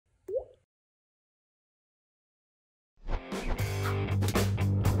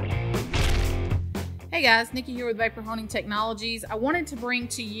Hey guys, Nikki here with Vapor Honing Technologies. I wanted to bring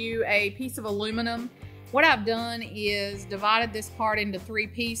to you a piece of aluminum. What I've done is divided this part into 3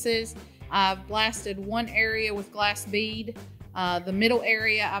 pieces. I've blasted one area with glass bead. The middle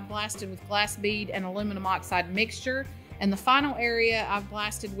area I've blasted with glass bead and aluminum oxide mixture. And the final area I've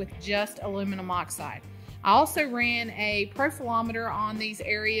blasted with just aluminum oxide. I also ran a profilometer on these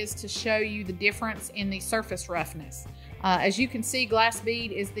areas to show you the difference in the surface roughness. As you can see, glass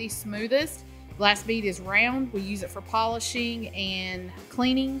bead is the smoothest. Glass bead is round. We use it for polishing and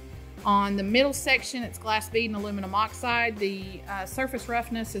cleaning. On the middle section, it's glass bead and aluminum oxide. The surface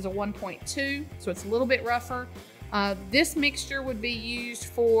roughness is a 1.2, so it's a little bit rougher. This mixture would be used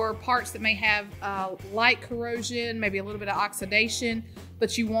for parts that may have light corrosion, maybe a little bit of oxidation,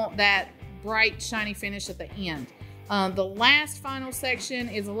 but you want that bright, shiny finish at the end. The last final section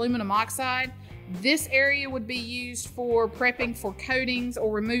is aluminum oxide. This area would be used for prepping for coatings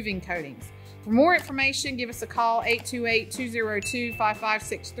or removing coatings. For more information, give us a call,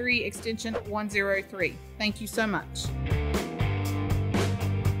 828-202-5563, extension 103. Thank you so much.